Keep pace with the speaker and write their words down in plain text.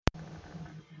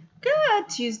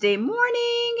Tuesday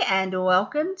morning, and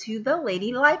welcome to the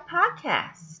Lady Life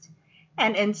Podcast,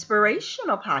 an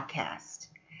inspirational podcast.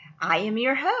 I am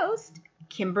your host,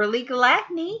 Kimberly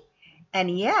Gladney,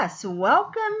 and yes,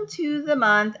 welcome to the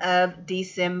month of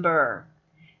December,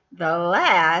 the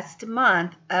last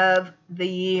month of the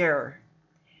year.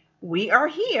 We are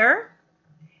here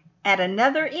at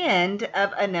another end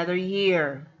of another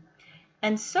year,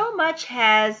 and so much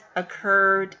has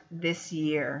occurred this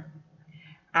year.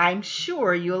 I'm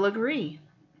sure you'll agree.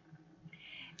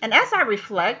 And as I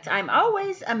reflect, I'm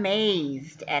always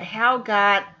amazed at how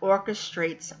God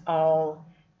orchestrates all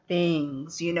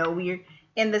things. We're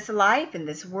in this life, in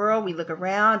this world, we look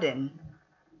around and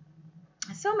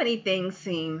so many things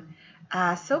seem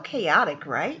so chaotic,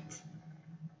 right?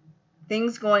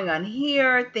 Things going on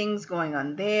here, things going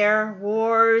on there,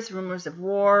 wars, rumors of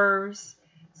wars,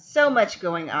 so much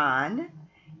going on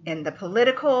in the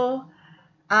political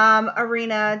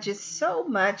arena, just so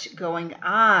much going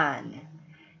on.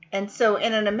 And so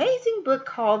in an amazing book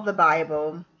called the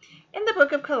Bible, in the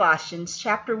book of Colossians,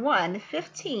 chapter 1,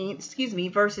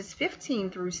 verses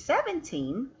 15 through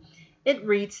 17, it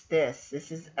reads this.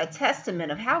 This is a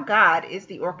testament of how God is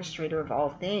the orchestrator of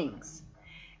all things.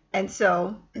 And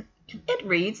so it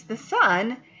reads, "The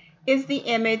Son is the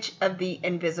image of the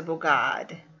invisible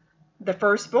God, the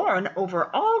firstborn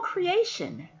over all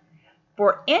creation.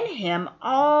 For in him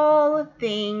all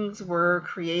things were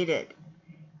created,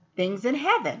 things in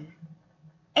heaven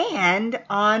and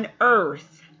on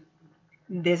earth,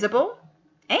 visible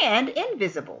and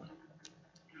invisible,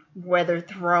 whether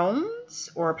thrones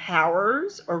or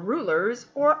powers or rulers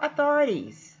or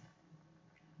authorities.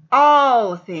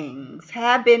 All things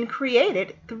have been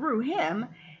created through him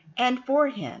and for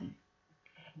him.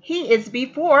 He is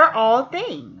before all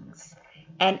things,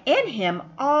 and in him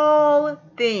all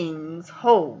things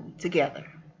hold together."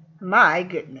 My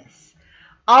goodness.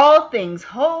 All things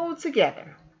hold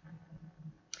together.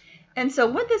 And so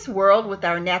when this world with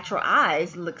our natural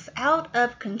eyes looks out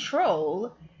of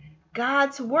control,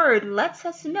 God's word lets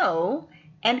us know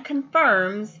and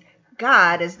confirms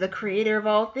God is the creator of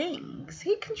all things.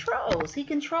 He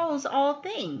controls all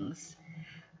things.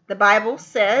 The Bible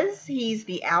says he's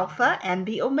the Alpha and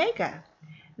the Omega,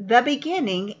 the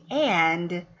beginning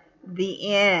and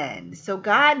the end. So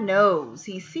God knows.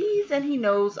 He sees and he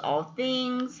knows all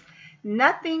things.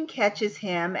 Nothing catches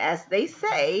him, as they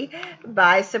say,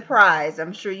 by surprise.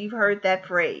 I'm sure you've heard that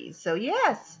phrase. So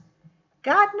yes,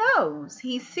 God knows.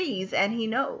 He sees and he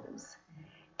knows.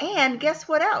 And guess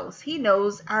what else? He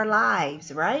knows our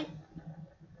lives, right?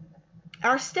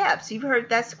 Our steps. You've heard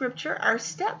that scripture. Our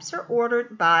steps are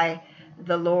ordered by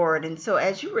the Lord. And so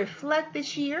as you reflect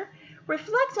this year,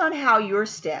 reflect on how your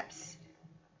steps,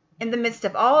 in the midst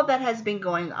of all that has been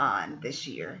going on this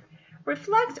year,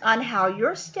 reflect on how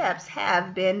your steps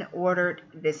have been ordered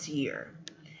this year.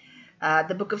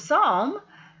 The book of Psalm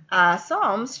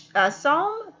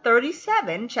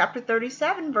 37, chapter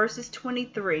 37, verses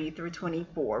 23 through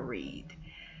 24 read,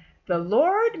 "The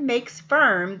Lord makes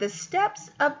firm the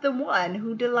steps of the one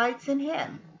who delights in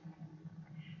him.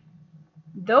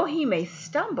 Though he may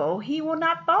stumble, he will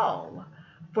not fall,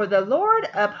 for the Lord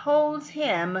upholds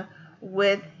him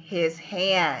with his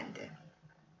hand."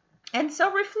 And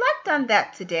so reflect on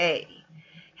that today,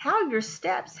 how your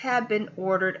steps have been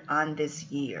ordered on this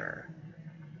year.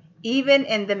 Even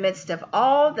in the midst of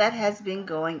all that has been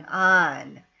going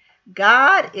on,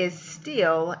 God is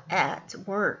still at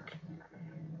work.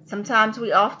 Sometimes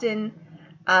we often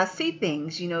see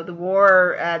things, the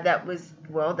war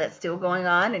that's still going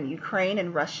on in Ukraine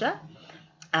and Russia.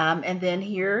 And then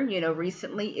here,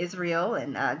 recently Israel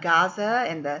and Gaza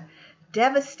and the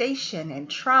devastation and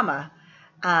trauma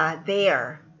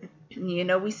there.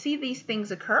 We see these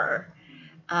things occur.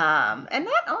 And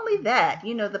not only that,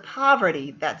 the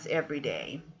poverty that's every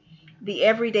day, the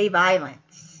everyday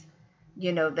violence,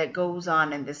 that goes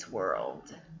on in this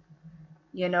world,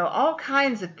 all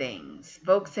kinds of things,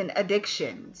 folks in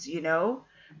addictions,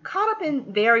 caught up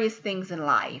in various things in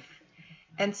life.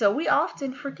 And so we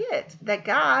often forget that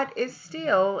God is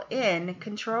still in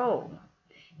control.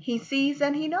 He sees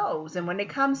and he knows. And when it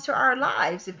comes to our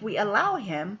lives, if we allow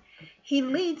him, he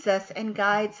leads us and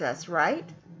guides us, right?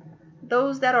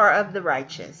 Those that are of the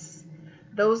righteous,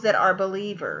 those that are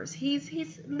believers,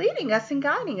 he's leading us and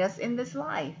guiding us in this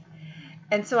life.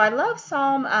 And so I love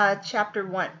Psalm chapter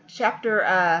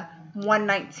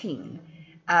 119,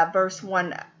 verse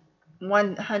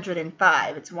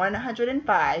 105. It's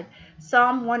 105.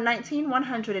 Psalm 119,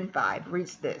 105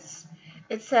 reads this.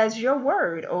 It says, "Your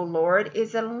word, O Lord,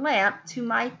 is a lamp to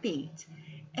my feet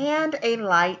and a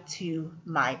light to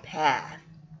my path."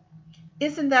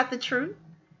 Isn't that the truth?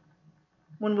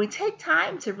 When we take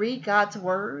time to read God's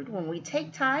word, when we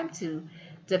take time to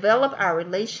develop our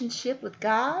relationship with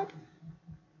God,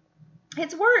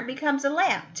 His word becomes a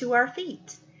lamp to our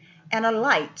feet and a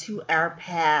light to our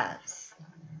paths.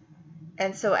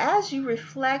 And so as you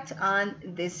reflect on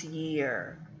this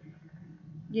year,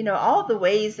 all the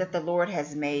ways that the Lord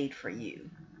has made for you,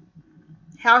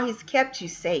 how He's kept you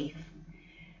safe.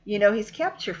 He's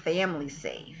kept your family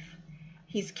safe.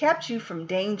 He's kept you from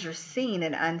danger seen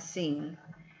and unseen.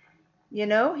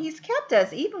 He's kept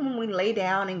us even when we lay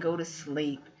down and go to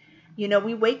sleep.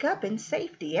 We wake up in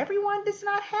safety. Everyone does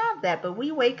not have that, but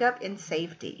we wake up in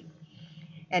safety.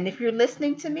 And if you're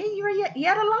listening to me, you're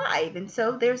yet alive. And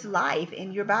so there's life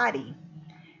in your body,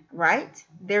 right?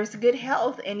 There's good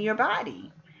health in your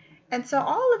body. And so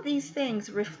all of these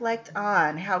things reflect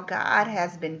on how God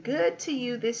has been good to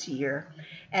you this year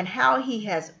and how He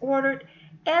has ordered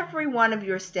every one of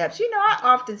your steps. I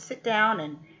often sit down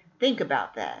and think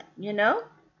about that. The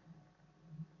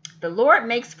Lord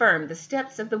makes firm the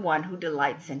steps of the one who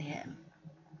delights in Him,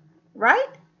 right?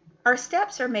 Our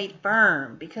steps are made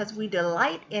firm because we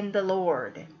delight in the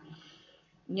Lord.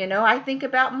 I think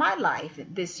about my life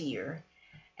this year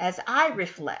as I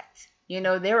reflect.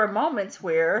 There are moments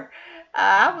where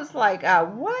I was like,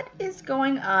 what is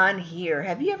going on here?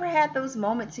 Have you ever had those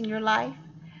moments in your life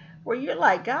where you're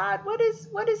like, God, what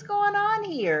is going on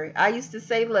here? I used to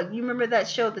say, look, you remember that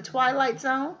show, The Twilight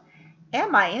Zone?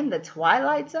 Am I in the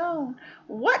Twilight Zone?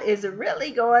 What is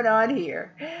really going on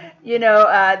here?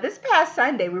 This past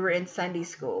Sunday, we were in Sunday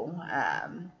school,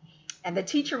 and the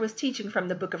teacher was teaching from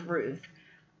the book of Ruth.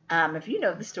 If you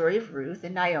know the story of Ruth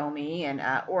and Naomi and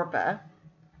Orpah.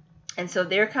 And so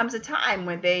there comes a time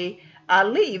when they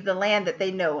leave the land that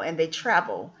they know and they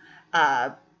travel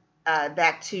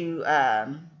back to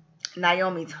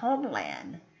Naomi's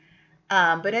homeland.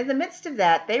 But in the midst of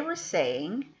that, they were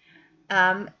saying,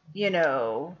 how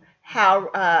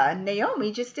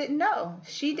Naomi just didn't know.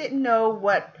 She didn't know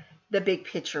what the big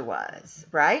picture was,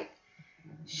 right?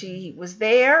 She was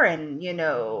there and,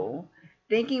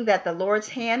 thinking that the Lord's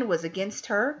hand was against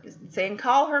her, saying,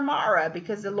 call her Mara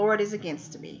because the Lord is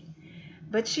against me.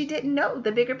 But she didn't know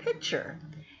the bigger picture.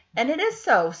 And it is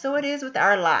so. So it is with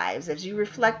our lives. As you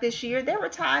reflect this year, there were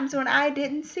times when I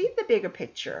didn't see the bigger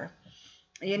picture.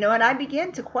 And I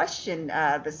began to question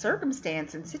the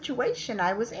circumstance and situation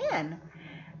I was in.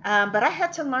 But I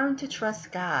had to learn to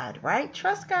trust God, right?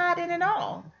 Trust God in it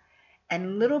all.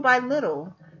 And little by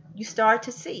little, you start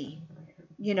to see,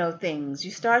 things.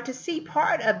 You start to see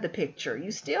part of the picture.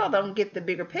 You still don't get the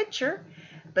bigger picture,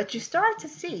 but you start to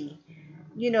see,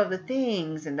 the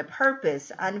things and the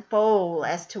purpose unfold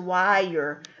as to why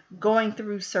you're going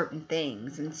through certain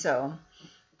things. And so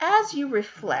as you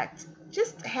reflect,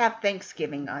 just have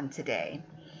Thanksgiving on today.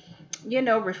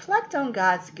 Reflect on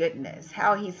God's goodness,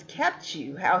 how He's kept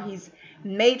you, how He's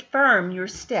made firm your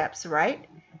steps, right?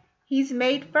 He's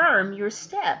made firm your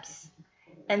steps.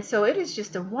 And so it is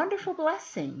just a wonderful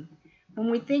blessing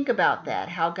when we think about that,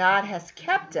 how God has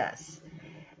kept us.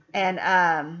 And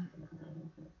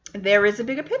there is a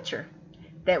bigger picture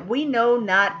that we know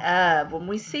not of. When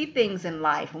we see things in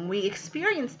life, when we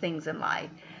experience things in life,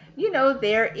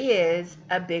 there is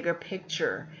a bigger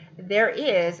picture. There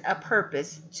is a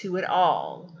purpose to it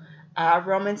all.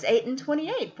 Romans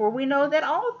 8:28, for we know that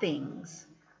all things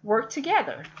work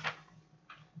together,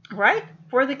 right?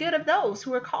 For the good of those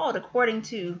who are called according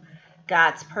to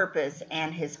God's purpose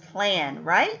and His plan,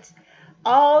 right?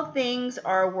 All things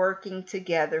are working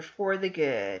together for the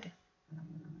good.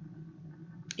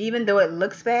 Even though it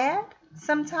looks bad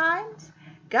sometimes,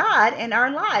 God in our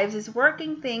lives is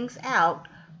working things out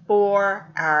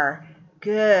for our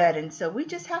good. And so we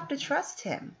just have to trust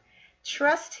Him.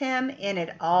 Trust Him in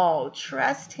it all.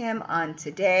 Trust Him on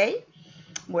today.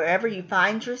 Wherever you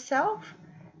find yourself,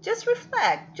 just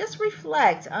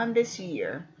reflect on this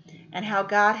year and how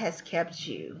God has kept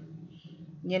you.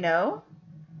 The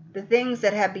things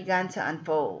that have begun to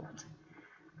unfold.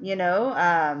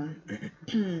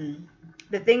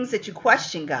 The things that you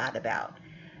question God about.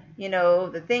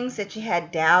 The things that you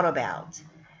had doubt about.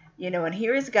 And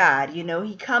here is God.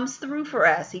 He comes through for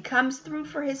us. He comes through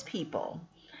for His people.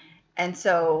 And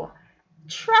so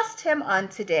trust Him on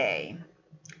today.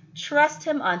 Trust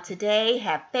Him on today.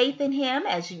 Have faith in Him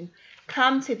as you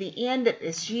come to the end of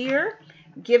this year.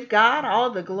 Give God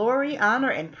all the glory, honor,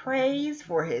 and praise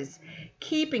for His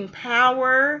keeping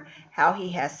power, how He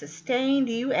has sustained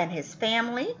you and His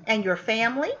family and your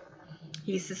family.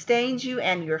 He sustains you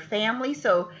and your family.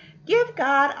 So give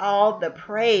God all the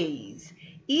praise.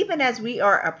 Even as we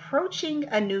are approaching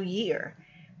a new year,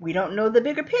 we don't know the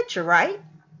bigger picture, right?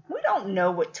 We don't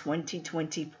know what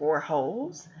 2024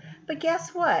 holds, But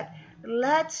guess what?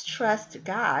 Let's trust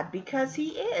God because He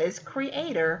is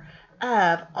creator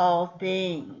of all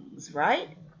things, right?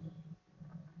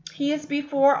 He is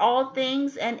before all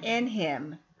things, and in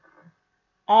Him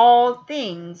all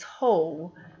things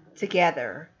hold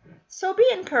together. So be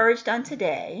encouraged on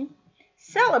today.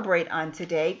 Celebrate on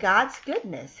today God's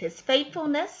goodness, His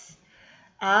faithfulness,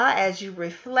 as you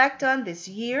reflect on this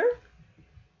year.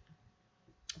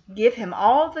 Give Him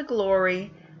all the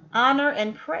glory, honor,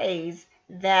 and praise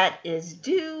that is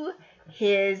due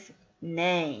His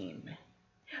name.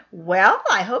 Well,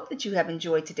 I hope that you have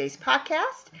enjoyed today's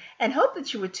podcast and hope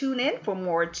that you will tune in for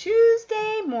more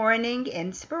Tuesday morning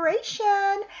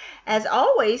inspiration. As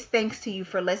always, thanks to you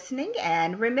for listening,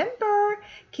 and remember,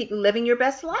 keep living your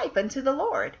best life unto the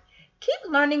Lord. Keep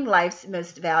learning life's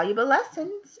most valuable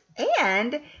lessons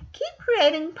and keep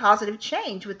creating positive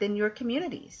change within your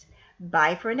communities.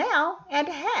 Bye for now and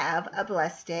have a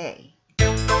blessed day.